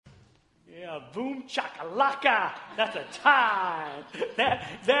boom chakalaka. That's a time.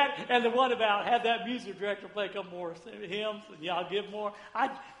 That and the one about have that music director play a couple more hymns and y'all give more.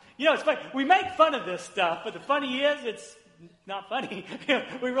 It's funny. We make fun of this stuff, but the funny is it's not funny.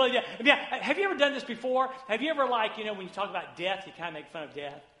 We really do. I mean, have you ever done this before? Have you ever when you talk about death, you kind of make fun of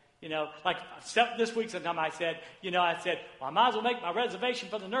death? This week sometime I said, well, I might as well make my reservation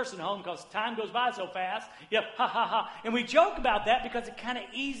for the nursing home because time goes by so fast. Yep, ha, ha, ha. And we joke about that because it kind of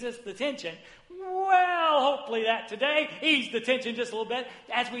eases the tension. Well, hopefully that today eased the tension just a little bit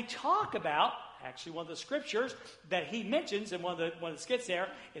as we talk about, actually one of the scriptures that he mentions in one of the skits there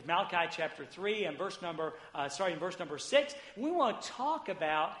is Malachi chapter 3 and starting in verse number 6. We want to talk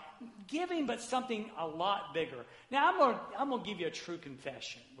about giving, but something a lot bigger. Now, I'm going to give you a true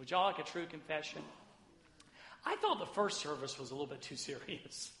confession. Would y'all like a true confession? I thought the first service was a little bit too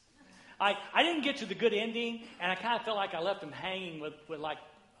serious. I didn't get to the good ending, and I kind of felt like I left them hanging with like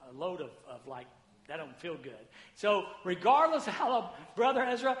a load of like, that don't feel good. So regardless of how, Brother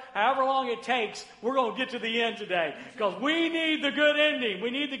Ezra, however long it takes, we're going to get to the end today because we need the good ending. We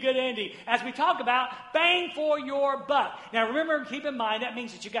need the good ending as we talk about bang for your buck. Now remember, keep in mind, that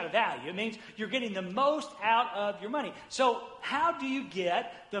means that you got a value. It means you're getting the most out of your money. So how do you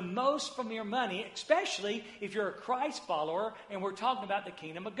get the most from your money, especially if you're a Christ follower and we're talking about the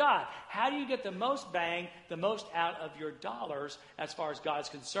kingdom of God? How do you get the most bang, the most out of your dollars as far as God's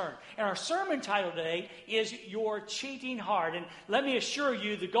concerned? And our sermon title today is Your Cheating Heart. And let me assure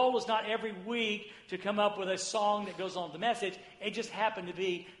you, the goal is not every week to come up with a song that goes on with the message. It just happened to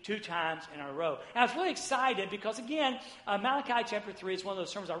be 2 times in a row. And I was really excited because, again, Malachi chapter 3 is one of those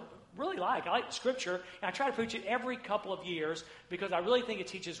sermons I really like. I like the scripture, and I try to preach it every couple of years because I really think it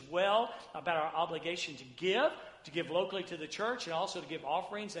teaches well about our obligation to give locally to the church, and also to give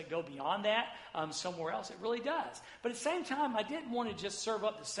offerings that go beyond that somewhere else. It really does. But at the same time, I didn't want to just serve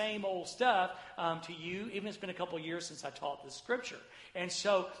up the same old stuff to you, even it's been a couple of years since I taught this scripture. And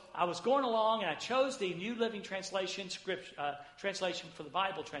so I was going along, and I chose the New Living Translation translation for the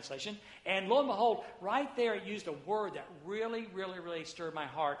Bible translation. And lo and behold, right there it used a word that really, really, really stirred my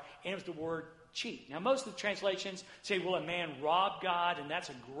heart, and it was the word cheat. Now, most of the translations say, will a man rob God? And that's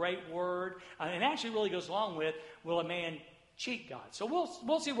a great word. And actually really goes along with, will a man cheat God? So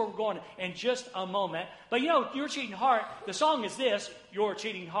we'll see where we're going in just a moment. But Your Cheating Heart, the song is this, Your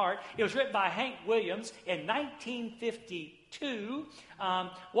Cheating Heart. It was written by Hank Williams in 1952.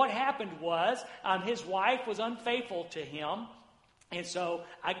 What happened was his wife was unfaithful to him. And so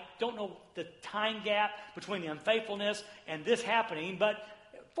I don't know the time gap between the unfaithfulness and this happening, but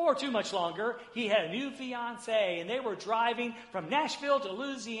for too much longer, he had a new fiancée, and they were driving from Nashville to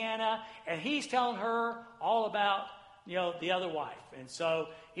Louisiana, and he's telling her all about, the other wife. And so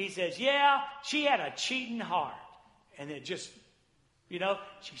he says, yeah, she had a cheating heart. And it just, he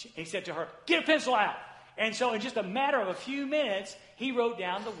said to her, get a pencil out. And so in just a matter of a few minutes, he wrote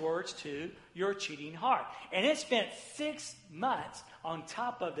down the words to Your Cheating Heart. And it spent 6 months on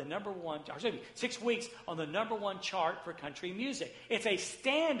top of the 6 weeks on the #1 chart for country music. It's a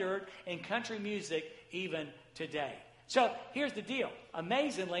standard in country music even today. So here's the deal.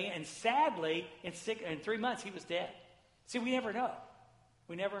 Amazingly and sadly, in 3 months, he was dead. See, we never know.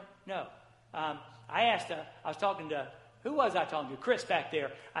 We never know. I was talking to, who was I talking to? Chris back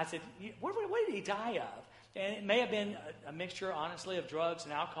there. I said, what did he die of? And it may have been a mixture, honestly, of drugs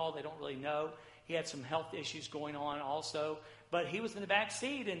and alcohol. They don't really know. He had some health issues going on also. But he was in the back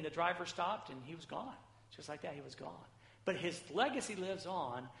seat, and the driver stopped, and he was gone. Just like that, he was gone. But his legacy lives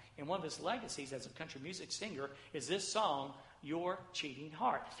on, and one of his legacies as a country music singer is this song, Your Cheating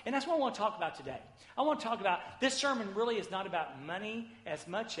Heart. And that's what I want to talk about today. I want to talk about, this sermon really is not about money as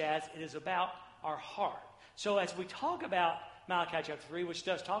much as it is about our heart. So as we talk about Malachi chapter 3, which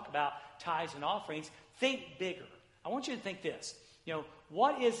does talk about tithes and offerings, think bigger. I want you to think this.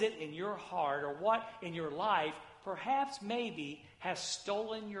 What is it in your heart, or what in your life perhaps maybe has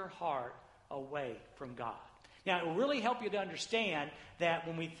stolen your heart away from God? Now, it will really help you to understand that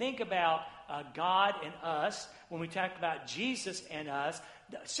when we think about God and us, when we talk about Jesus and us,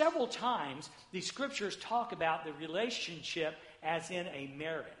 several times the scriptures talk about the relationship as in a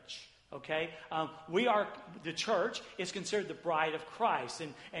marriage. Okay? The church is considered the bride of Christ,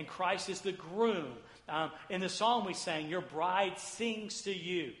 and Christ is the groom. In the song we sang, your bride sings to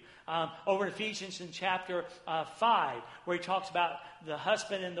you. Over in Ephesians in chapter 5, where he talks about the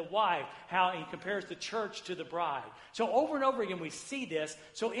husband and the wife, how he compares the church to the bride. So over and over again we see this.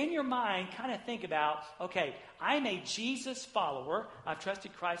 So in your mind, kind of think about, okay, I'm a Jesus follower. I've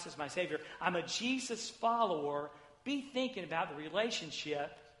trusted Christ as my Savior. I'm a Jesus follower. Be thinking about the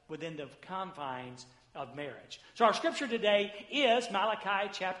relationship within the confines of marriage. So our scripture today is Malachi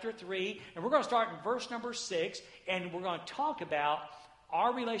chapter 3, and we're going to start in verse number 6, and we're going to talk about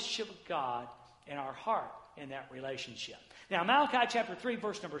our relationship with God and our heart in that relationship. Now, Malachi chapter 3,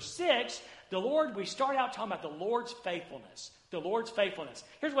 verse number 6, we start out talking about the Lord's faithfulness. The Lord's faithfulness.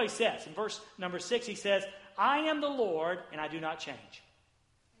 Here's what he says. In verse number 6, he says, I am the Lord, and I do not change.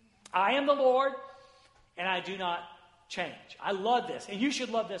 I am the Lord, and I do not change. I love this, and you should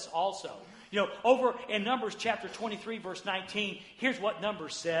love this also. Over in Numbers chapter 23, verse 19, here's what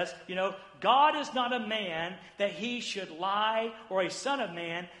Numbers says. God is not a man that he should lie, or a son of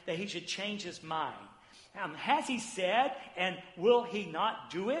man that he should change his mind. Has he said, and will he not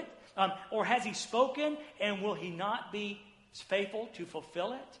do it? Or has he spoken, and will he not be faithful to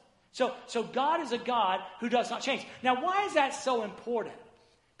fulfill it? So God is a God who does not change. Now, why is that so important?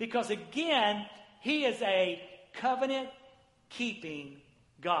 Because, again, he is a covenant-keeping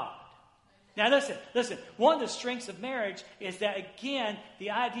God. Now listen. One of the strengths of marriage is that, again,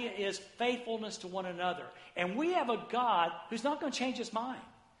 the idea is faithfulness to one another. And we have a God who's not going to change his mind.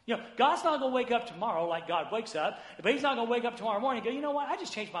 God's not going to wake up tomorrow like God wakes up, but he's not going to wake up tomorrow morning and go, you know what, I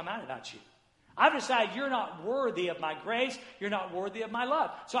just changed my mind about you. I've decided you're not worthy of my grace. You're not worthy of my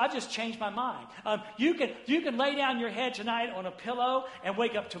love. So I just changed my mind. You can lay down your head tonight on a pillow and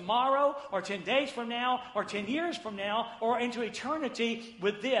wake up tomorrow or 10 days from now or 10 years from now or into eternity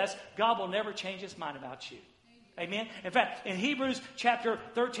with this. God will never change his mind about you. Amen. In fact, in Hebrews chapter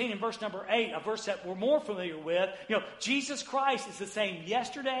 13 and verse number 8, a verse that we're more familiar with, Jesus Christ is the same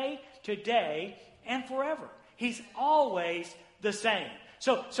yesterday, today, and forever. He's always the same.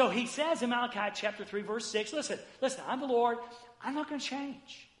 So he says in Malachi chapter 3, verse 6, listen, I'm the Lord. I'm not going to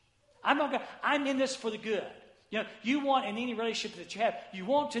change. I'm in this for the good. You want in any relationship that you have, you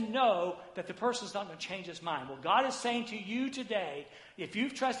want to know that the person's not going to change his mind. Well, God is saying to you today, if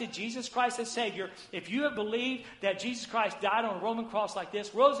you've trusted Jesus Christ as Savior, if you have believed that Jesus Christ died on a Roman cross like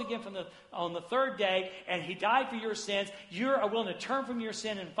this, rose again on the third day, and he died for your sins, you are willing to turn from your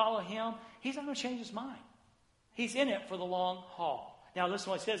sin and follow him, he's not going to change his mind. He's in it for the long haul. Now listen to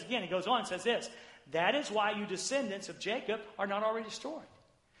what he says again. He goes on and says this. That is why you descendants of Jacob are not already destroyed.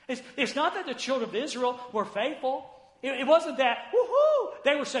 It's not that the children of Israel were faithful. It wasn't that, woohoo,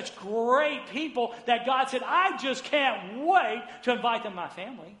 they were such great people that God said, I just can't wait to invite them to my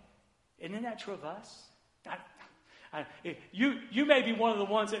family. Isn't that true of us? You may be one of the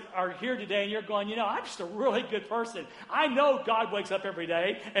ones that are here today and you're going, I'm just a really good person. I know God wakes up every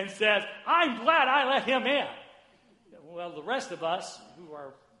day and says, I'm glad I let him in. Well, the rest of us who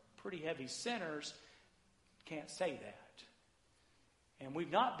are pretty heavy sinners can't say that. And we've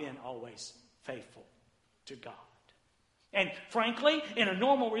not been always faithful to God. And frankly, in a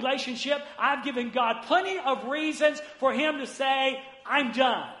normal relationship, I've given God plenty of reasons for him to say, I'm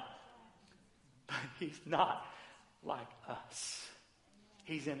done. But he's not like us.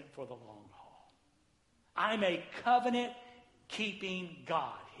 He's in it for the long haul. I'm a covenant-keeping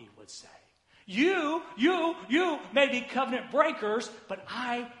God, he would say. You may be covenant breakers, but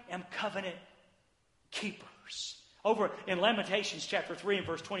I am covenant keepers. Over in Lamentations chapter 3 and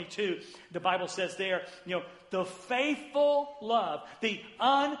verse 22, the Bible says there, the faithful love, the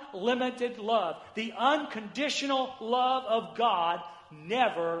unlimited love, the unconditional love of God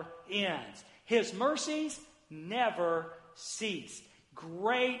never ends. His mercies never cease.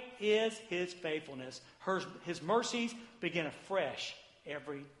 Great is his faithfulness. His mercies begin afresh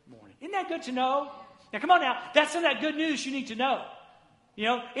every morning. Isn't that good to know? Now, come on now. That's some of that good news you need to know.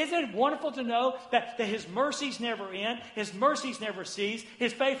 Isn't it wonderful to know that his mercies never end, his mercies never cease,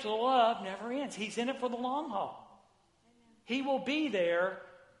 his faithful love never ends. He's in it for the long haul. He will be there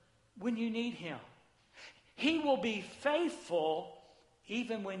when you need him. He will be faithful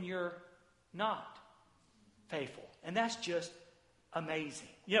even when you're not faithful. And that's just amazing.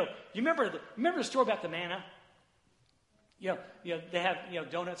 You remember the story about the manna? They have,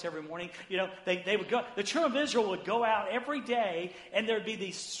 donuts every morning. They would go, the children of Israel would go out every day and there'd be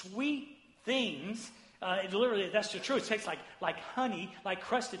these sweet things. Literally, that's the truth. It tastes like honey, like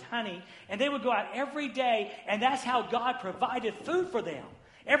crusted honey. And they would go out every day and that's how God provided food for them.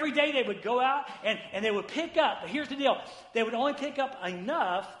 Every day they would go out and they would pick up. But here's the deal. They would only pick up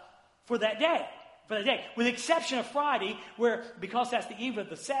enough for that day. With the exception of Friday, where, because that's the eve of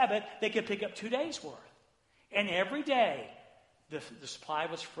the Sabbath, they could pick up 2 days' worth. And every day, the supply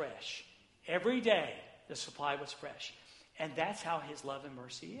was fresh. Every day, the supply was fresh. And that's how his love and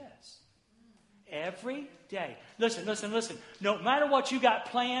mercy is. Every day. Listen. No matter what you got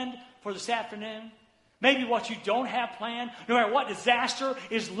planned for this afternoon, maybe what you don't have planned, no matter what disaster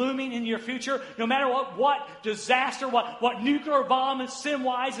is looming in your future, no matter what disaster, what nuclear bomb and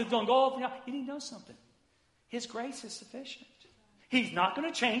sin-wise is going to go over, you need to know something. His grace is sufficient. He's not going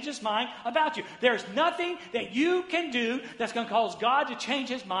to change his mind about you. There's nothing that you can do that's going to cause God to change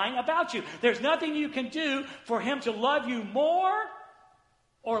his mind about you. There's nothing you can do for him to love you more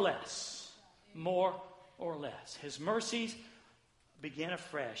or less. More or less. His mercies begin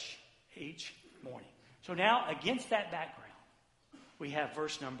afresh each morning. So now, against that background, we have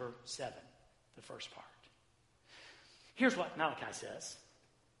verse number 7, the first part. Here's what Malachi says.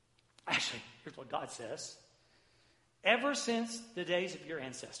 Actually, here's what God says. Ever since the days of your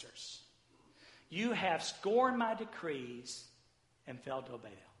ancestors, you have scorned my decrees and failed to obey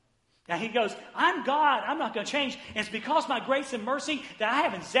them. Now he goes, I'm God. I'm not going to change. And it's because of my grace and mercy that I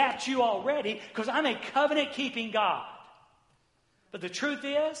haven't zapped you already, because I'm a covenant-keeping God. But the truth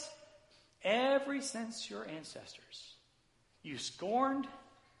is, ever since your ancestors, you scorned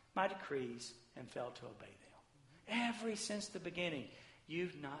my decrees and failed to obey them. Ever since the beginning,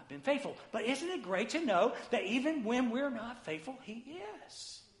 you've not been faithful. But isn't it great to know that even when we're not faithful, he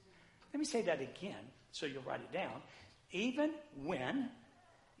is? Let me say that again so you'll write it down. Even when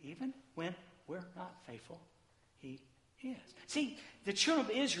we're not faithful, he is. See, the children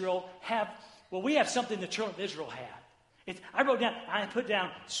of Israel we have something the children of Israel had. I put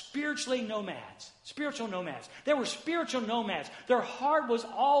down spiritual nomads. They were spiritual nomads. Their heart was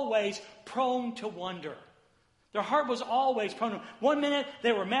always prone to wander. Their heart was always prone to. One minute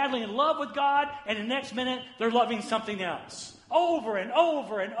they were madly in love with God, and the next minute they're loving something else. Over and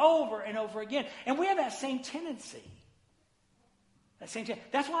over and over and over again. And we have that same tendency.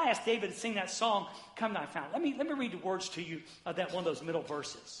 That's why I asked David to sing that song, Come Thy Fount. Let me read the words to you of that one of those middle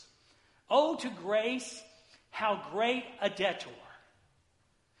verses. Oh, to grace, how great a debtor.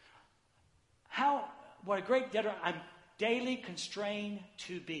 What a great debtor I'm daily constrained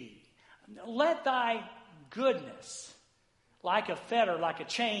to be. Let thy goodness, like a fetter, like a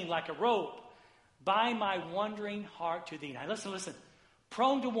chain, like a rope, bind my wandering heart to thee. Now listen.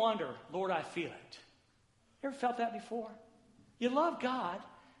 Prone to wander, Lord, I feel it. You ever felt that before? You love God,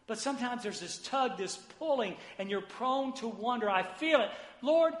 but sometimes there's this tug, this pulling, and you're prone to wander. I feel it.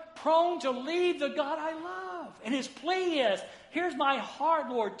 Lord, prone to leave the God I love. And his plea is, here's my heart,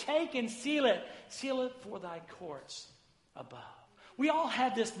 Lord, take and seal it. Seal it for thy courts above. We all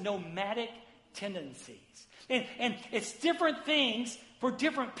have this nomadic tendencies. And it's different things for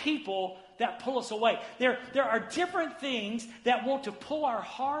different people that pull us away. There are different things that want to pull our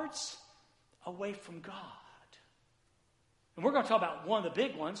hearts away from God. And we're going to talk about one of the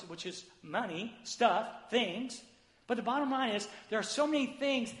big ones, which is money, stuff, things. But the bottom line is there are so many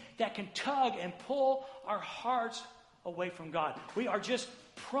things that can tug and pull our hearts away from God. We are just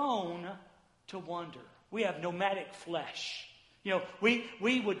prone to wander. We have nomadic flesh. You know,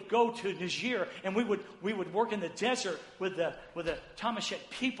 we would go to Niger and we would work in the desert with the Tamashet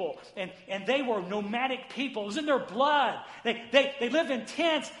people, and they were nomadic people. It was in their blood. They lived in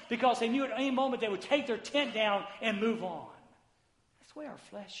tents because they knew at any moment they would take their tent down and move on. That's the way our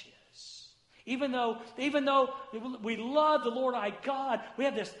flesh is. Even though we love the Lord our God, we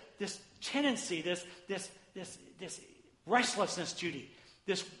have this tendency, this restlessness, Judy,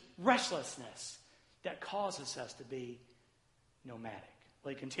 this restlessness that causes us to be nomadic.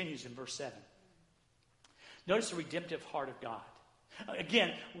 Well, he continues in verse 7. Notice the redemptive heart of God.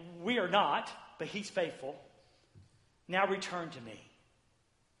 Again, we are not, but he's faithful. Now return to me.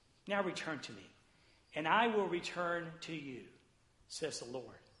 Now return to me. And I will return to you, says the Lord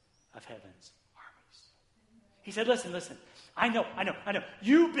of heaven's armies. He said, listen. I know.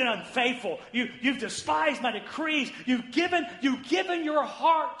 You've been unfaithful. You've despised my decrees. You've given your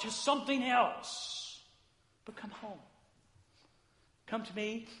heart to something else. But come home. Come to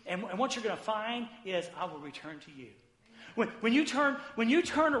me, and what you're going to find is I will return to you. When you turn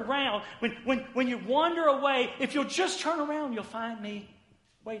around, when you wander away, if you'll just turn around, you'll find me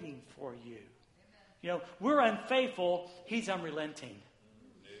waiting for you. You know, we're unfaithful. He's unrelenting.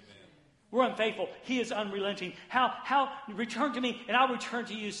 Amen. We're unfaithful. He is unrelenting. How return to me, and I'll return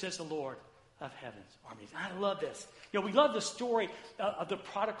to you, says the Lord of heaven's armies. I love this. You know, we love the story of the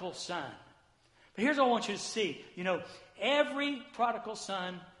prodigal son. But here's what I want you to see. You know, every prodigal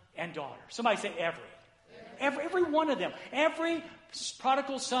son and daughter. Somebody say every. Every one of them. Every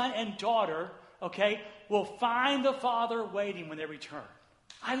prodigal son and daughter, okay, will find the father waiting when they return.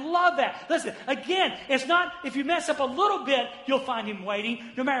 I love that. Listen, again, it's not if you mess up a little bit, you'll find him waiting.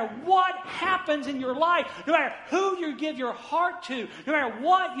 No matter what happens in your life, no matter who you give your heart to, no matter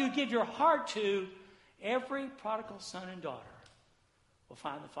what you give your heart to, every prodigal son and daughter will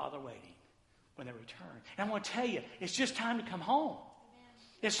find the father waiting when they return. And I want to tell you, it's just time to come home.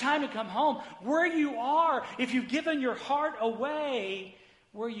 It's time to come home. Where you are, if you've given your heart away,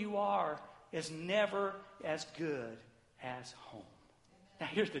 where you are, is never as good as home. Now,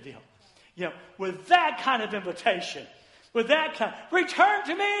 here's the deal. With that kind of invitation, with that kind, return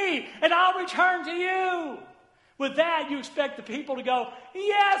to me and I'll return to you. With that, you expect the people to go,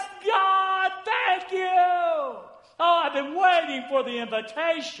 yes, God, thank you. Oh, I've been waiting for the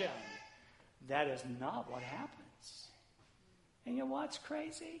invitation. That is not what happens. And you know what's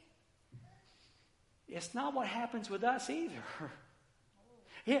crazy? It's not what happens with us either.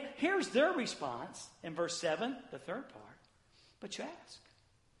 Here's their response in verse 7, the third part. But you ask,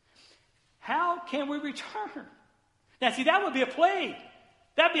 how can we return? Now, see, that would be a plea.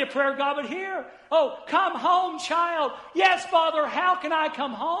 That'd be a prayer God would hear. Oh, come home, child. Yes, Father, how can I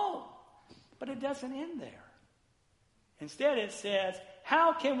come home? But it doesn't end there. Instead, it says,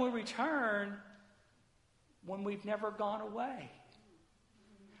 how can we return when we've never gone away?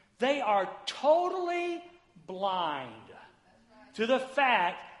 They are totally blind to the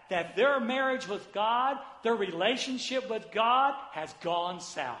fact that their marriage with God, their relationship with God has gone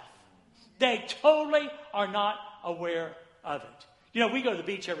south. They totally are not aware of it. We go to the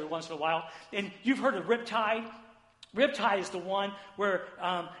beach every once in a while, and you've heard of riptide. Riptide is the one where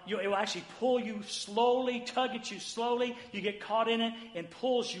it will actually pull you slowly, tug at you slowly. You get caught in it and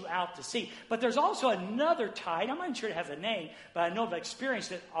pulls you out to sea. But there's also another tide. I'm not sure it has a name, but I know I've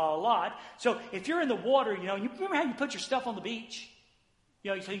experienced it a lot. So if you're in the water, you remember how you put your stuff on the beach?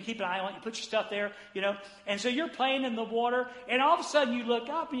 So you keep an eye on it, you put your stuff there, And so you're playing in the water, and all of a sudden you look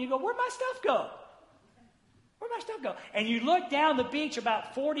up and you go, where'd my stuff go? Where'd my stuff go? And you look down the beach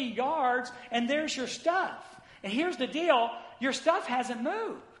about 40 yards, and there's your stuff. And here's the deal. Your stuff hasn't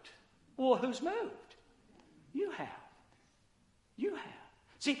moved. Well, who's moved? You have. You have.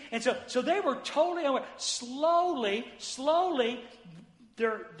 See, and so they were totally aware. Slowly,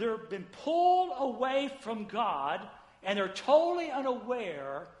 they're been pulled away from God, and they're totally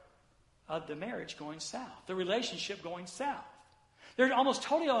unaware of the marriage going south, the relationship going south. They're almost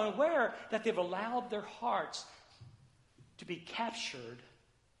totally unaware that they've allowed their hearts to be captured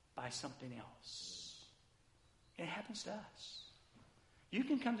by something else. And it happens to us. You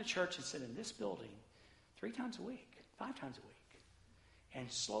can come to church and sit in this building 3 times a week, 5 times a week,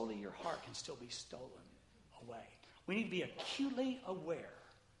 and slowly your heart can still be stolen away. We need to be acutely aware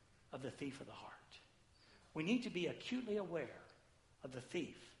of the thief of the heart. We need to be acutely aware of the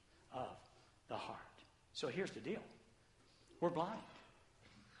thief of the heart. So here's the deal. We're blind.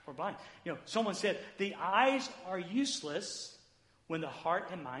 We're blind. Someone said, the eyes are useless when the heart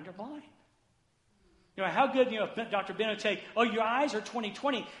and mind are blind. How good, Dr. Ben will take, your eyes are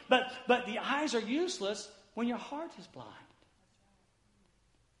 20/20, but the eyes are useless when your heart is blind.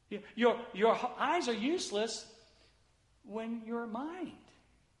 Your eyes are useless when your mind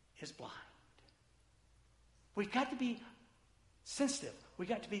is blind. We've got to be sensitive. We've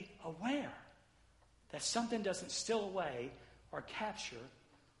got to be aware that something doesn't steal away or capture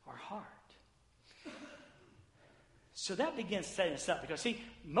our heart. So that begins setting us up because, see,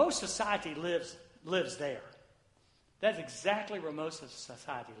 most society lives there. That's exactly where most of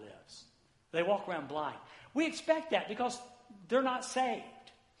society lives. They walk around blind. We expect that because they're not saved.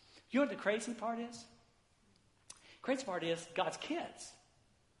 You know what the crazy part is? Crazy part is God's kids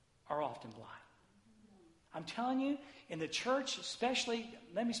are often blind. I'm telling you, in the church, especially,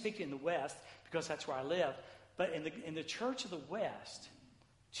 let me speak in the West because that's where I live, but in the church of the West,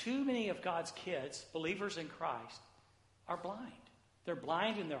 too many of God's kids, believers in Christ, are blind. They're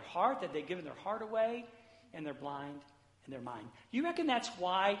blind in their heart, that they've given their heart away, and they're blind in their mind. You reckon that's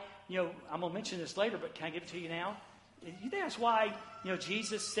why, I'm going to mention this later, but can I give it to you now? You think that's why,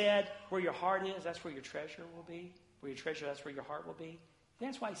 Jesus said, where your heart is, that's where your treasure will be? Where your treasure, that's where your heart will be? You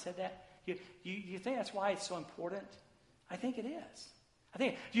think that's why he said that? You think that's why it's so important? I think it is.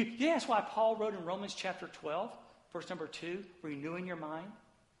 You think that's why Paul wrote in Romans chapter 12, verse number 2, renewing your mind?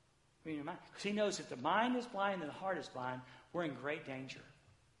 Renewing your mind. Because he knows if the mind is blind and the heart is blind, we're in great danger.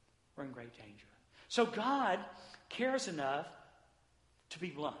 We're in great danger. So God cares enough to be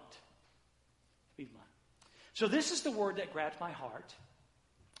blunt. To be blunt. So this is the word that grabbed my heart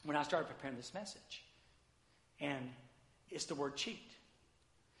when I started preparing this message. And it's the word cheat.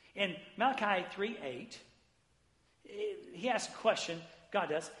 In Malachi 3:8, he asks a question, God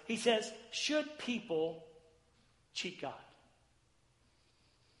does. He says, should people cheat God?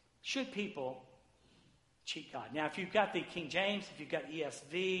 Should people cheat God? Now, if you've got the King James, if you've got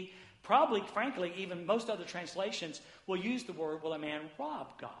ESV, probably, frankly, even most other translations will use the word, will a man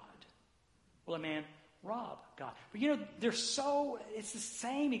rob God? Will a man rob God? But it's the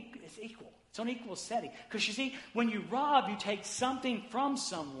same, it's equal. It's on equal setting. Because you see, when you rob, you take something from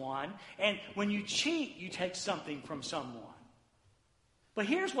someone. And when you cheat, you take something from someone. But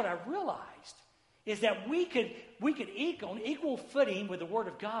here's what I realized, is that we could on equal footing with the Word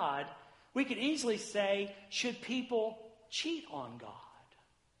of God, we could easily say, should people cheat on God?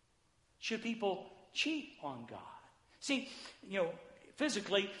 Should people cheat on God? See,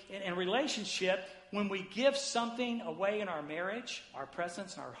 physically, in a relationship, when we give something away in our marriage, our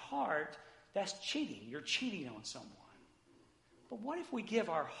presence, our heart, that's cheating. You're cheating on someone. But what if we give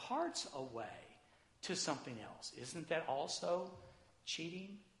our hearts away to something else? Isn't that also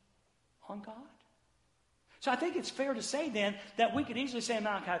cheating on God? So I think it's fair to say then that we could easily say in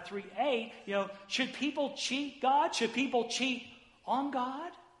Malachi 3:8, should people cheat God? Should people cheat on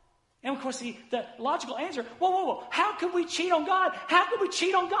God? And of course the logical answer, whoa, how could we cheat on God? How could we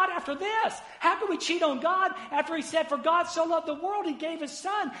cheat on God after this? How could we cheat on God after he said, for God so loved the world, he gave his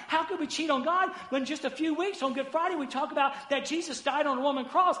son? How could we cheat on God when just a few weeks on Good Friday we talk about that Jesus died on a Roman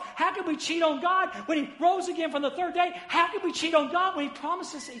cross? How could we cheat on God when he rose again from the third day? How could we cheat on God when he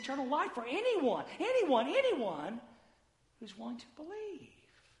promises eternal life for anyone who's willing to believe?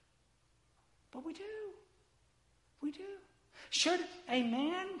 But we do. We do. Should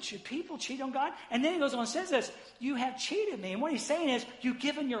people cheat on God? And then he goes on and says this, you have cheated me. And what he's saying is, you've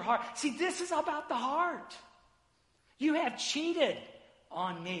given your heart. See, this is about the heart. You have cheated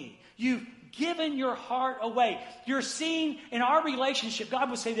on me. You've given your heart away. You're seeing in our relationship, God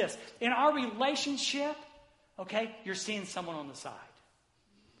would say this, in our relationship, okay, you're seeing someone on the side.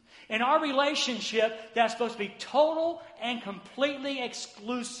 In our relationship, that's supposed to be total and completely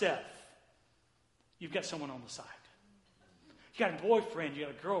exclusive. You've got someone on the side. You got a boyfriend, you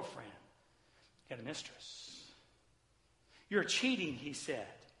got a girlfriend, you got a mistress. You're cheating, he said.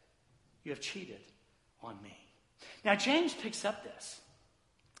 You have cheated on me. Now, James picks up this.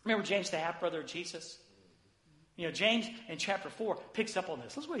 Remember James, the half-brother of Jesus? James in chapter 4 picks up on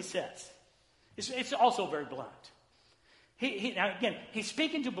this. Listen what he says. It's also very blunt. Now, again, he's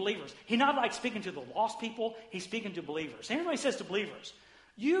speaking to believers. He's not like speaking to the lost people. He's speaking to believers. And here's what he says to believers.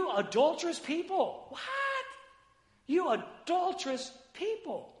 You adulterous people. What? You adulterous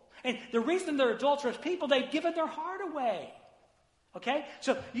people. And the reason they're adulterous people, they've given their heart away. Okay?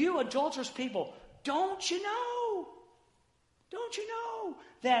 So you adulterous people, don't you know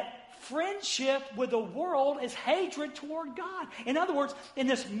that friendship with the world is hatred toward God? In other words, in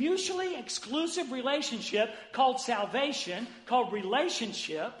this mutually exclusive relationship called salvation, called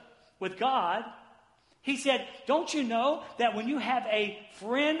relationship with God, he said, don't you know that when you have a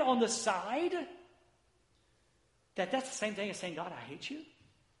friend on the side, that's the same thing as saying, God, I hate you?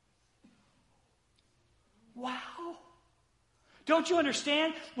 Wow. Don't you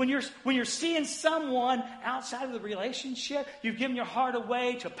understand? When you're seeing someone outside of the relationship, you've given your heart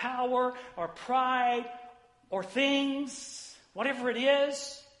away to power or pride or things, whatever it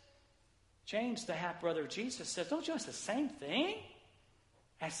is. James, the half-brother of Jesus, says, don't you know it's the same thing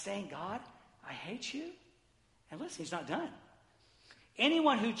as saying, God, I hate you? And listen, he's not done.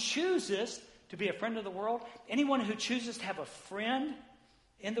 Anyone who chooses to be a friend of the world, anyone who chooses to have a friend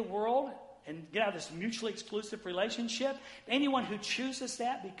in the world and get out of this mutually exclusive relationship, anyone who chooses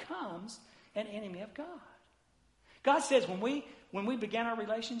that becomes an enemy of God. God says when we began our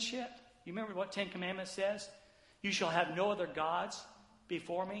relationship, you remember what 10 Commandments says? You shall have no other gods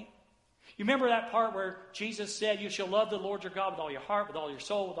before me. You remember that part where Jesus said, you shall love the Lord your God with all your heart, with all your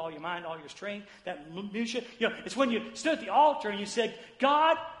soul, with all your mind, all your strength. That it's when you stood at the altar and you said,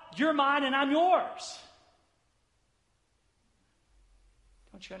 God, you're mine and I'm yours.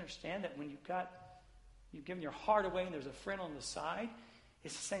 Don't you understand that when you've given your heart away and there's a friend on the side,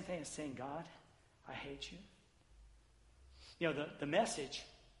 it's the same thing as saying, God, I hate you. The message,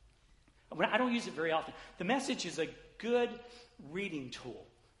 I don't use it very often. The message is a good reading tool.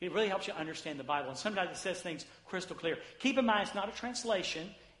 It really helps you understand the Bible. And sometimes it says things crystal clear. Keep in mind, it's not a translation,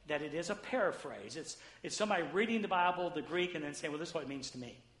 that it is a paraphrase. It's somebody reading the Bible, the Greek, and then saying, well, this is what it means to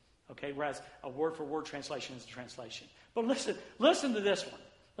me. Okay, whereas a word-for-word translation is a translation. But listen to this one.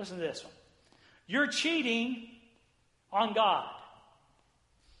 Listen to this one. You're cheating on God.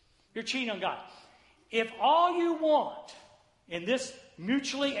 You're cheating on God. If all you want in this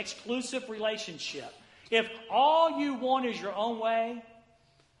mutually exclusive relationship, if all you want is your own way,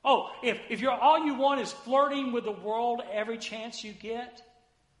 if all you want is flirting with the world every chance you get,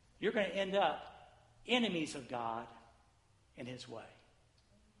 you're going to end up enemies of God and his way.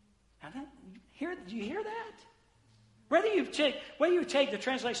 Now, do you hear that? Whether you take the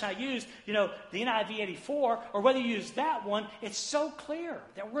translation I used, the NIV 84, or whether you use that one, it's so clear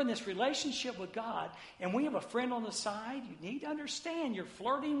that we're in this relationship with God, and we have a friend on the side. You need to understand you're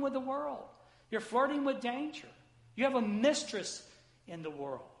flirting with the world. You're flirting with danger. You have a mistress in the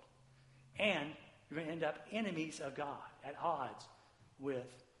world. And you're going to end up enemies of God, at odds with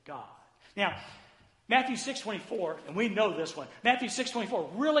God. Now, Matthew 6:24, and we know this one. Matthew 6:24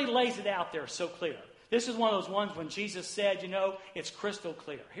 really lays it out there so clear. This is one of those ones when Jesus said, it's crystal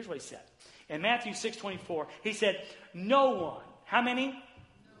clear. Here's what he said. In Matthew 6:24, he said, no one. How many?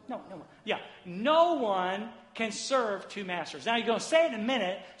 No one. Yeah. No one can serve two masters. Now, you're going to say it in a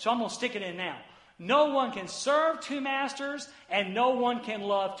minute, so I'm going to stick it in now. No one can serve two masters, and no one can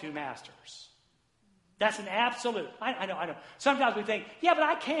love two masters. That's an absolute. I know. Sometimes we think, yeah, but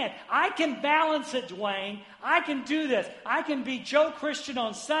I can't. I can balance it, Dwayne. I can do this. I can be Joe Christian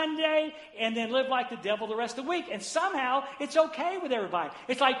on Sunday and then live like the devil the rest of the week. And somehow it's okay with everybody.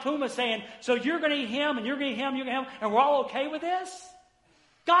 It's like Puma saying, so you're going to eat him and you're going to eat him and you're going to eat him, and we're all okay with this?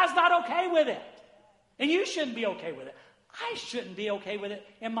 God's not okay with it. And you shouldn't be okay with it. I shouldn't be okay with it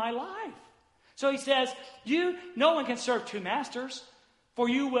in my life. So he says, no one can serve two masters, for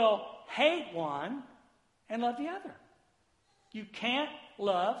you will hate one and love the other. You can't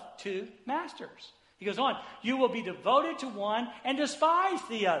love two masters. He goes on, you will be devoted to one and despise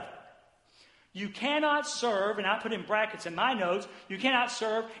the other. You cannot serve, and I put in brackets in my notes, you cannot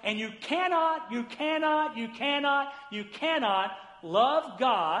serve, and you cannot love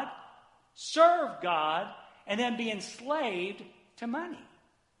God, serve God, and then be enslaved to money.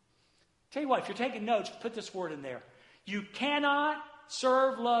 Tell you what, if you're taking notes, put this word in there. You cannot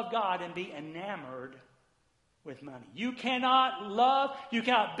serve, love God, and be enamored with money. You cannot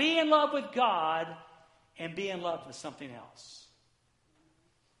be in love with God and be in love with something else.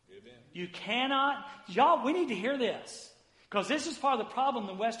 Amen. You cannot, y'all, we need to hear this. Because this is part of the problem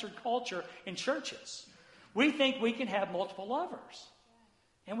in Western culture in churches. We think we can have multiple lovers.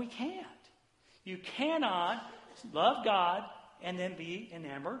 And we can't. You cannot love God and then be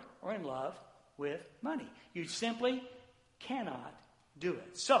enamored or in love with money. You simply cannot do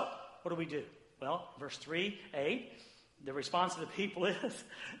it. So, what do? Well, verse 3a, the response of the people is,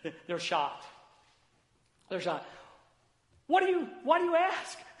 they're shocked. They're shocked. Why do you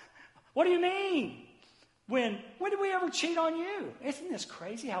ask? What do you mean? When did we ever cheat on you? Isn't this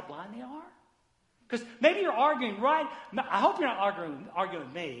crazy how blind they are? Because maybe you're arguing, right? I hope you're not arguing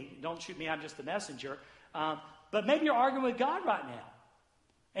with me. Don't shoot me, I'm just the messenger. But maybe you're arguing with God right now.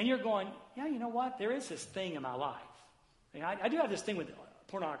 And you're going, yeah, you know what? There is this thing in my life. I do have this thing with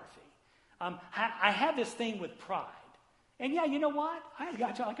pornography. I have this thing with pride. And yeah, you know what? I had a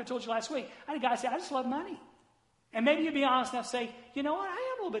guy, like I told you last week, I had a guy say, I just love money. And maybe you'd be honest enough to say, you know what? I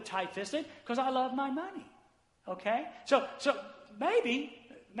am a little bit tight-fisted because I love my money. Okay? So maybe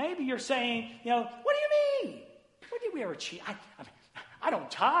you're saying, what do you mean? When did we ever cheat? I don't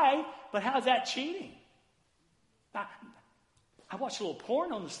tithe, but how's that cheating? I watch a little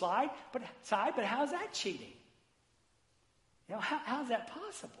porn on the side, but how's that cheating? How's that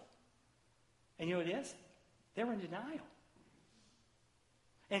possible? And you know what it is? They were in denial.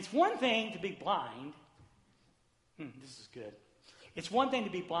 And it's one thing to be blind. This is good. It's one thing to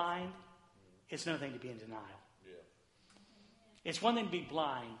be blind. It's another thing to be in denial. Yeah. It's one thing to be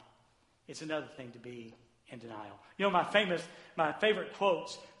blind. It's another thing to be in denial. My favorite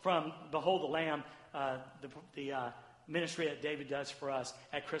quotes from Behold the Lamb, the ministry that David does for us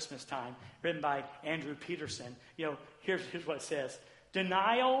at Christmas time, written by Andrew Peterson. Here's what it says.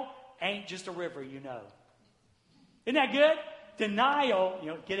 Denial ain't just a river, Isn't that good? Denial,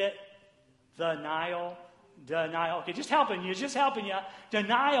 get it? Denial. Okay, just helping you.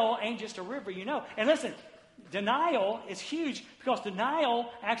 Denial ain't just a river, And listen, denial is huge because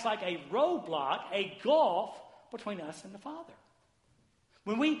denial acts like a roadblock, a gulf between us and the Father.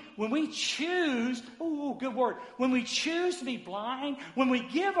 When we choose, good word, when we choose to be blind, when we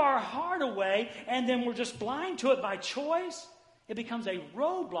give our heart away and then we're just blind to it by choice, it becomes a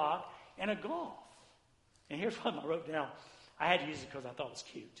roadblock and a gulf. And here's what I wrote down. I had to use it because I thought it was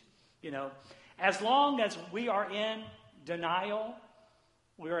cute. As long as we are in denial,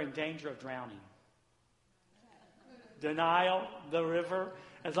 we are in danger of drowning. Denial, the river.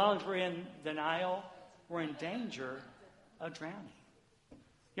 As long as we're in denial, we're in danger of drowning.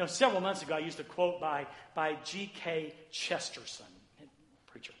 Several months ago, I used a quote by G.K. Chesterton,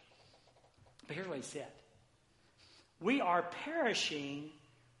 preacher. But here's what he said. We are perishing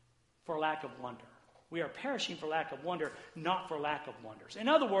for lack of wonder. We are perishing for lack of wonder, not for lack of wonders. In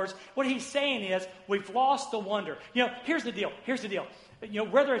other words, what he's saying is we've lost the wonder. Here's the deal.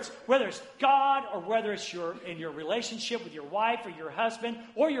 Whether it's God or whether it's in your relationship with your wife or your husband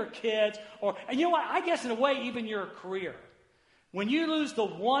or your kids, and you know what? I guess in a way even your career. When you lose the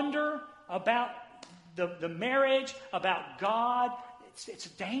wonder about the marriage, about God, it's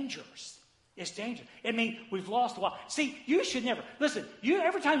dangerous. It's dangerous. It means we've lost the walk. See, you should never, listen,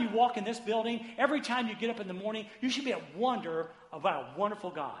 every time you walk in this building, every time you get up in the morning, you should be at wonder about a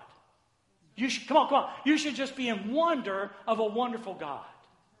wonderful God. You should, come on. You should just be in wonder of a wonderful God.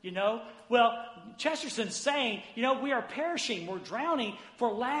 You know? Well, Chesterton's saying, we are perishing, we're drowning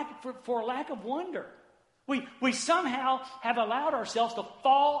for lack of wonder. We somehow have allowed ourselves to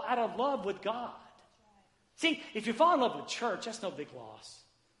fall out of love with God. See, if you fall in love with church, that's no big loss.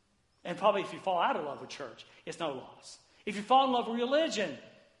 And probably if you fall out of love with church, it's no loss. If you fall in love with religion,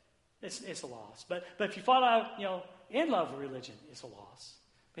 it's a loss. But if you fall out, in love with religion, it's a loss.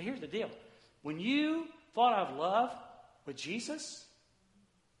 But here's the deal. When you fall out of love with Jesus,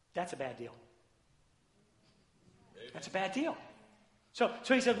 that's a bad deal. That's a bad deal. So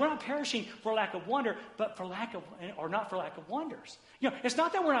he said, we're not perishing for lack of wonder, but not for lack of wonders. It's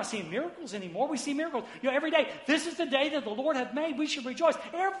not that we're not seeing miracles anymore. We see miracles, every day. This is the day that the Lord hath made. We should rejoice.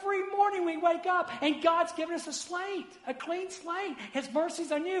 Every morning we wake up and God's given us a clean slate. His mercies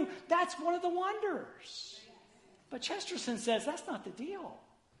are new. That's one of the wonders. But Chesterton says that's not the deal.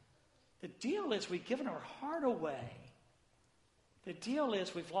 The deal is we've given our heart away. The deal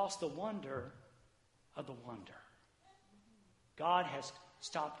is we've lost the wonder of the wonder. God has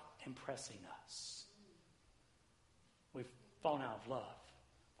stopped impressing us. We've fallen out of love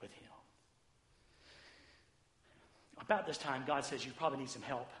with Him. About this time, God says you probably need some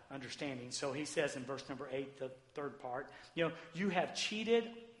help understanding. So He says in verse number 8, the third part, you have cheated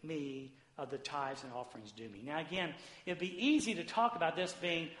me of the tithes and offerings due me. Now again, it'd be easy to talk about this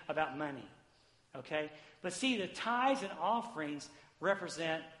being about money. Okay? But see, the tithes and offerings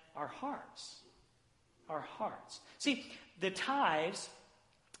represent our hearts. Our hearts. See, the tithes,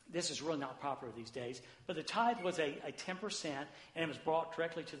 this is really not popular these days, but the tithe was a 10% and it was brought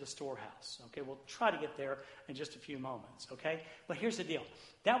directly to the storehouse. Okay, we'll try to get there in just a few moments. Okay, but here's the deal.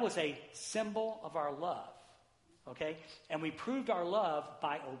 That was a symbol of our love. Okay, and we proved our love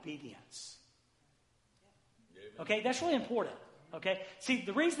by obedience. Okay, that's really important. Okay, see,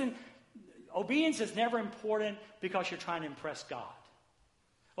 the reason obedience is never important because you're trying to impress God.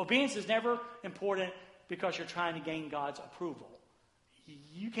 Obedience is never important because you're trying to gain God's approval.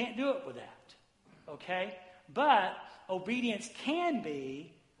 You can't do it with that. Okay? But obedience can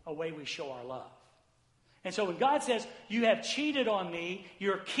be a way we show our love. And so when God says, you have cheated on me,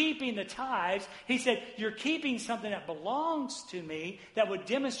 you're keeping the tithes, He said, you're keeping something that belongs to me that would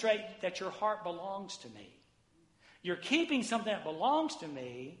demonstrate that your heart belongs to me. You're keeping something that belongs to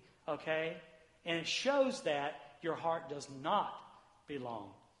me, okay? And it shows that your heart does not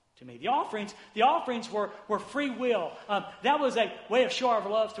belong to me. The offerings were free will. That was a way of showing our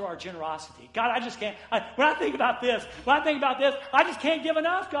love through our generosity. God, I just can't. When I think about this, I just can't give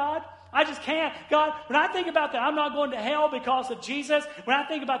enough, God. I just can't. God, when I think about that, I'm not going to hell because of Jesus. When I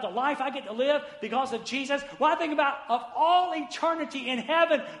think about the life I get to live because of Jesus. When I think about of all eternity in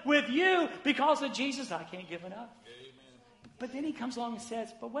heaven with you because of Jesus, I can't give enough. Amen. But then He comes along and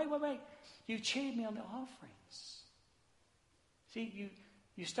says, but wait. You cheated me on the offerings. See,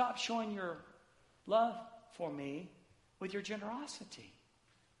 you stopped showing your love for me with your generosity.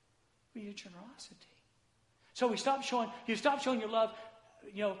 With your generosity. So you stopped showing your love,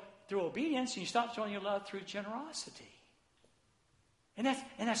 through obedience, and you stopped showing your love through generosity. And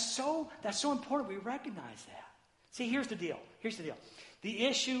that's so important we recognize that. See, here's the deal. The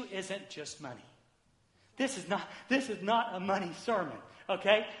issue isn't just money. This is not a money sermon.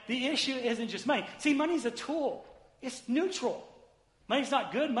 Okay? The issue isn't just money. See, money's a tool. It's neutral. Money's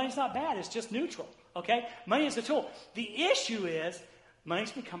not good, money's not bad, it's just neutral. Okay? Money is a tool. The issue is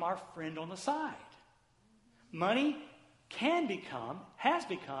money's become our friend on the side. Money has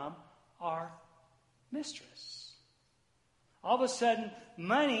become our mistress. All of a sudden,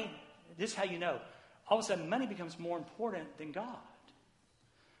 money, this is how you know, all of a sudden money becomes more important than God.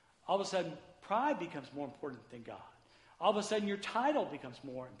 All of a sudden, pride becomes more important than God. All of a sudden, your title becomes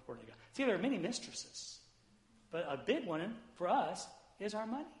more important than God. See, there are many mistresses. But a big one for us is our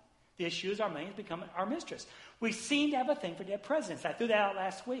money. The issue is our money has become our mistress. We seem to have a thing for dead presidents. I threw that out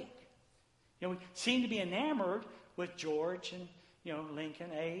last week. We seem to be enamored with George and,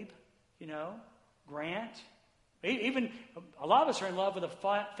 Lincoln, Abe, Grant. Even a lot of us are in love with a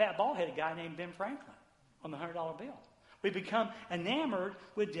fat bald-headed guy named Ben Franklin on the $100 bill. We become enamored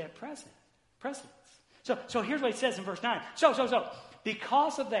with dead presidents. So here's what He says in verse 9. So,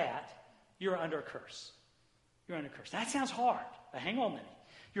 because of that, you're under a curse. You're under a curse. That sounds hard, but hang on a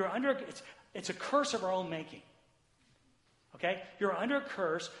minute. It's a curse of our own making. Okay? You're under a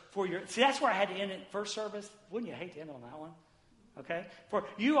curse for your... See, that's where I had to end it first service. Wouldn't you hate to end on that one? Okay? For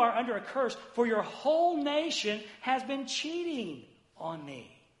you are under a curse, for your whole nation has been cheating on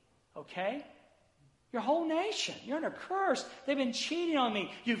me. Okay? Your whole nation. You're under curse. They've been cheating on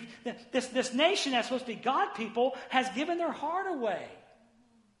me. This nation that's supposed to be God people has given their heart away.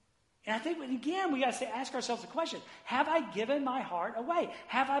 And I think, again, we got to ask ourselves the question, have I given my heart away?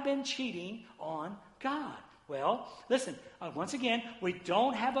 Have I been cheating on God? Well, listen, once again, we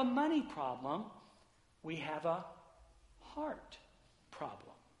don't have a money problem. We have a heart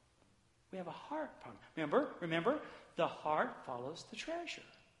problem. We have a heart problem. Remember, the heart follows the treasure.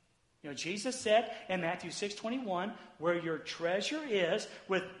 You know, Jesus said in Matthew 6:21, where your treasure is,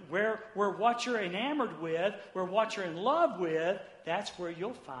 where what you're enamored with, where what you're in love with, that's where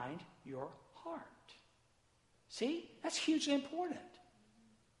you'll find your heart. See? That's hugely important.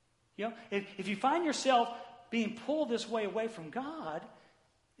 You know, if you find yourself being pulled this way away from God,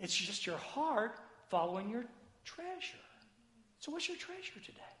 it's just your heart following your treasure. So what's your treasure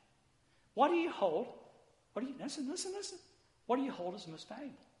today? What do you hold? Listen. What do you hold as most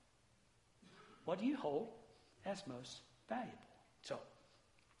valuable? What do you hold as most valuable? So,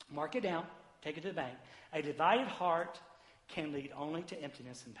 mark it down. Take it to the bank. A divided heart can lead only to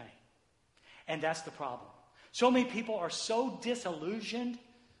emptiness and pain. And that's the problem. So many people are so disillusioned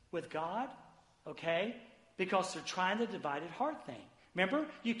with God, okay, because they're trying the divided heart thing. Remember,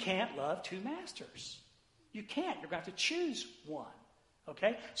 you can't love two masters. You can't. You're going to have to choose one.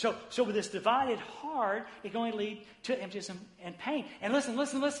 Okay? So with this divided heart, it can only lead to emptiness and pain. And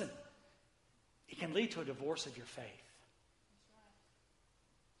listen. It can lead to a divorce of your faith.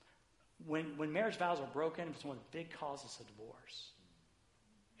 When marriage vows are broken, it's one of the big causes of divorce.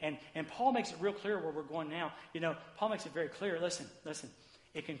 And Paul makes it real clear where we're going now. You know, Paul makes it very clear. Listen.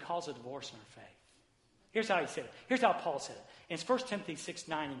 It can cause a divorce in our faith. Here's how he said it. Here's how Paul said it. In 1 Timothy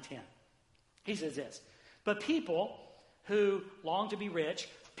 6:9 and 10. He says this. But people who long to be rich,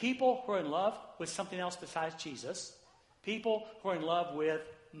 people who are in love with something else besides Jesus, people who are in love with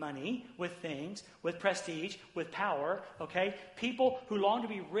money, with things, with prestige, with power, okay? People who long to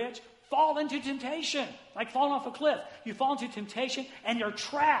be rich fall into temptation, like falling off a cliff. You fall into temptation and you're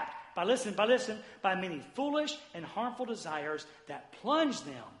trapped by many foolish and harmful desires that plunge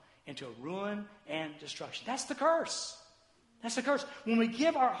them into ruin and destruction. That's the curse. That's the curse. When we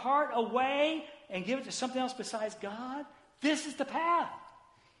give our heart away and give it to something else besides God, this is the path.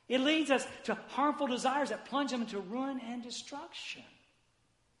 It leads us to harmful desires that plunge them into ruin and destruction.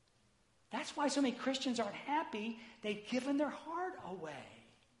 That's why so many Christians aren't happy. They've given their heart away.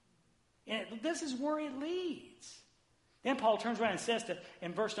 And this is where it leads. Then Paul turns around and says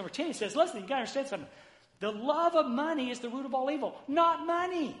in verse number 10, he says, listen, you've got to understand something. The love of money is the root of all evil, not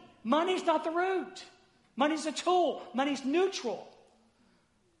money. Money's not the root. Money's a tool. Money's neutral.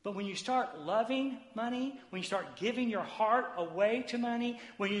 But when you start loving money, when you start giving your heart away to money,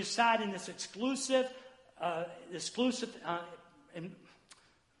 when you decide in this exclusive, and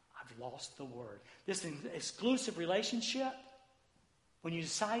I've lost the word, this exclusive relationship, when you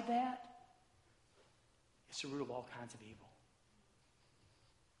decide that, it's the root of all kinds of evil.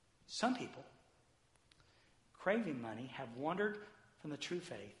 Some people, craving money, have wandered from the true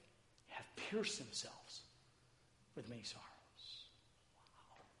faith, have pierced themselves with many sorrows.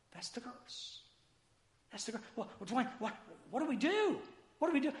 Wow, that's the curse. That's the curse. Well, Dwayne, what do we do? What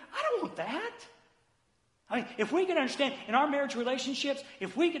do we do? I don't want that. I mean, if we could understand in our marriage relationships,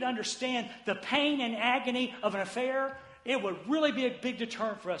 if we could understand the pain and agony of an affair, it would really be a big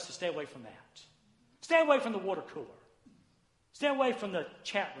deterrent for us to stay away from that. Stay away from the water cooler. Stay away from the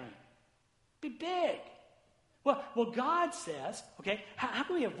chat room. Be big. Well, God says, okay, how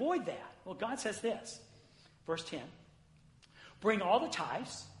can we avoid that? Well, God says this, verse 10, bring all the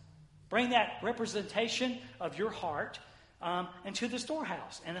tithes, bring that representation of your heart into the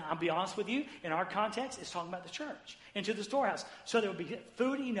storehouse. And I'll be honest with you, in our context, it's talking about the church. Into the storehouse, so there will be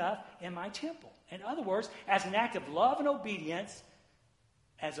food enough in my temple. In other words, as an act of love and obedience,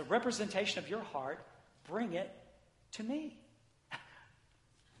 as a representation of your heart, bring it to me.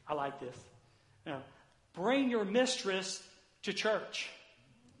 I like this. Bring your mistress to church.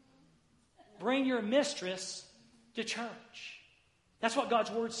 Bring your mistress to church. That's what God's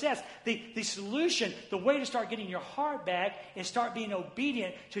word says. The solution, the way to start getting your heart back is start being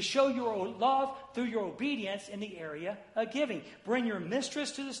obedient, to show your love through your obedience in the area of giving. Bring your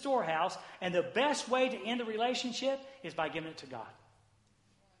mistress to the storehouse, and the best way to end the relationship is by giving it to God.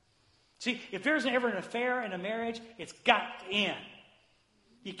 See, if there's ever an affair in a marriage, it's got to end.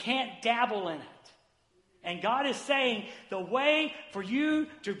 You can't dabble in it. And God is saying the way for you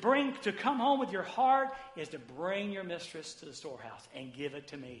to come home with your heart is to bring your mistress to the storehouse and give it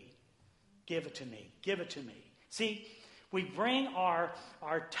to me. Give it to me. Give it to me. See, We bring our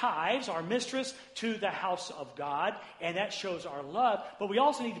tithes, our mistress, to the house of God, and that shows our love. But we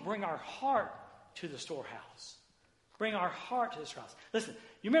also need to bring our heart to the storehouse. Bring our heart to the storehouse. Listen,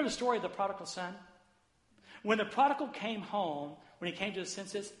 you remember the story of the prodigal son? When the prodigal came home, when he came to his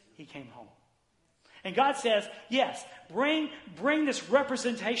senses, he came home. And God says, yes, bring this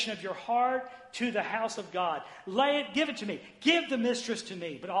representation of your heart to the house of God. Give it to me. Give the mistress to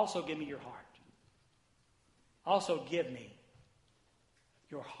me, but also give me your heart. Also give me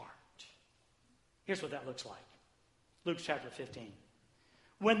your heart. Here's what that looks like. Luke chapter 15.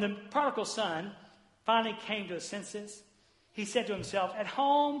 When the prodigal son finally came to his senses, he said to himself, at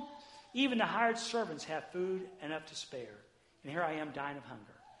home, even the hired servants have food enough to spare. And here I am dying of hunger.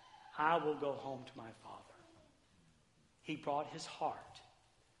 I will go home to my father. He brought his heart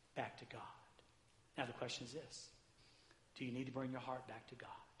back to God. Now the question is this. Do you need to bring your heart back to God?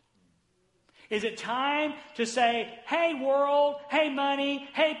 Is it time to say, hey world, hey money,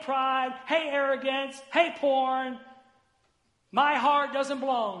 hey pride, hey arrogance, hey porn, my heart doesn't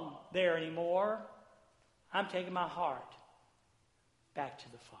belong there anymore. I'm taking my heart back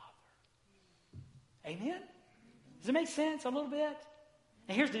to the Father. Amen? Does it make sense a little bit?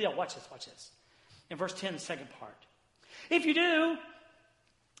 And here's the deal. Watch this. In verse 10, the second part. If you do,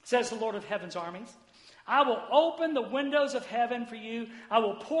 says the Lord of heaven's armies, I will open the windows of heaven for you. I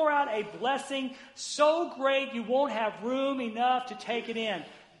will pour out a blessing so great you won't have room enough to take it in.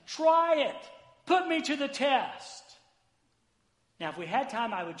 Try it. Put me to the test. Now, if we had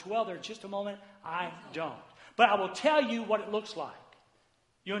time, I would dwell there just a moment. I don't. But I will tell you what it looks like.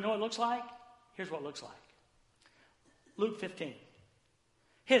 You want to know what it looks like? Here's what it looks like. Luke 15.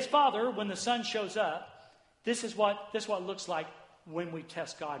 His father, when the son shows up, this is what it looks like when we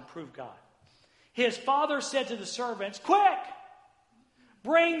test God and prove God. His father said to the servants, quick,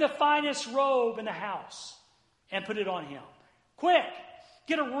 bring the finest robe in the house and put it on him. Quick,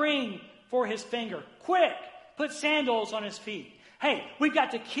 get a ring for his finger. Quick, put sandals on his feet. Hey, we've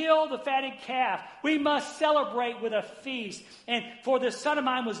got to kill the fatted calf. We must celebrate with a feast. And for this son of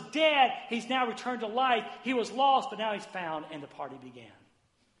mine was dead. He's now returned to life. He was lost, but now he's found, and the party began.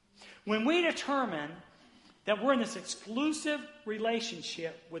 When we determine that we're in this exclusive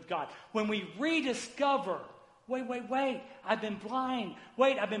relationship with God, when we rediscover, wait, I've been blind.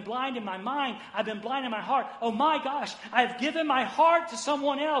 Wait, I've been blind in my mind. I've been blind in my heart. Oh my gosh, I've given my heart to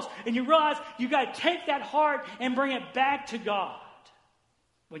someone else. And you realize you got to take that heart and bring it back to God.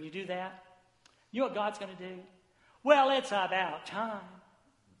 When you do that, you know what God's going to do? Well, it's about time.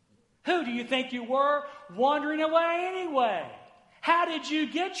 Who do you think you were wandering away anyway? How did you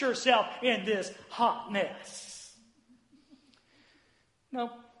get yourself in this hot mess?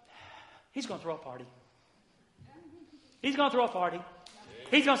 No, he's going to throw a party. He's going to throw a party.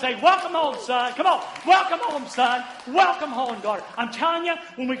 He's going to say, welcome home, son. Come on. Welcome home, son. Welcome home, daughter. I'm telling you,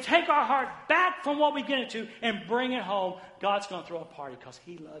 when we take our heart back from what we get into and bring it home, God's going to throw a party because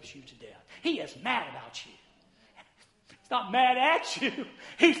he loves you to death. He is mad about you. He's not mad at you.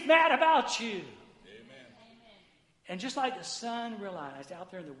 He's mad about you. Amen. And just like the son realized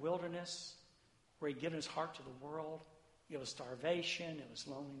out there in the wilderness where he'd given his heart to the world, it was starvation, it was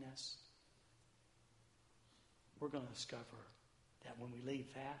loneliness. We're going to discover that when we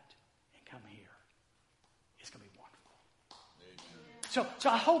leave that and come here, it's going to be wonderful. So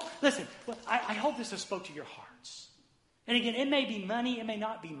I hope, listen, I hope this has spoke to your hearts. And again, it may be money, it may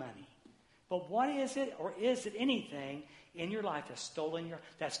not be money. But what is it, or is it anything in your life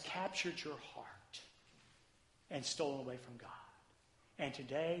that's captured your heart and stolen away from God? And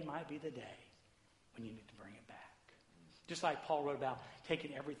today might be the day when you need to bring it back. Just like Paul wrote about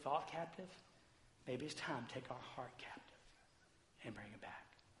taking every thought captive, maybe it's time to take our heart captive and bring it back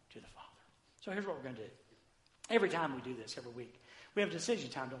to the Father. So here's what we're going to do. Every time we do this, every week, we have a decision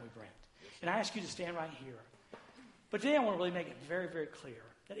time, don't we, Brent? And I ask you to stand right here. But today I want to really make it very, very clear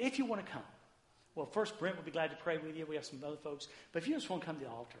that if you want to come, well, first, Brent will be glad to pray with you. We have some other folks. But if you just want to come to the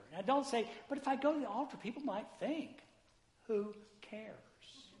altar, and don't say, but if I go to the altar, people might think, who cares?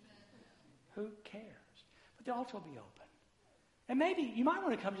 Who cares? But the altar will be open. And maybe you might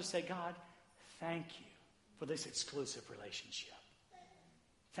want to come and just say, God, thank you for this exclusive relationship.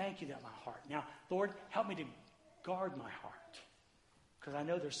 Thank you that my heart. Now, Lord, help me to guard my heart. Because I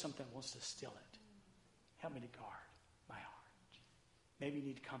know there's something that wants to steal it. Help me to guard my heart. Maybe you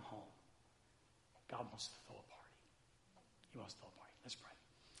need to come home. God wants to throw a party. He wants to throw a party. Let's pray.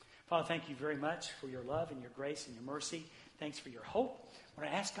 Father, thank you very much for your love and your grace and your mercy. Thanks for your hope. I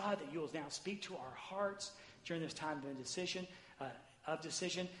want to ask God that you will now speak to our hearts during this time of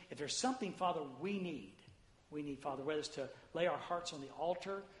decision. If there's something, Father, we need, Father, whether it's to lay our hearts on the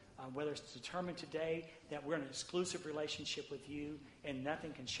altar whether it's determined today that we're in an exclusive relationship with you and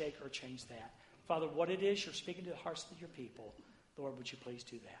nothing can shake or change that. Father, what it is you're speaking to the hearts of your people, Lord, would you please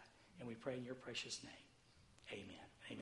do that? And we pray in your precious name. Amen.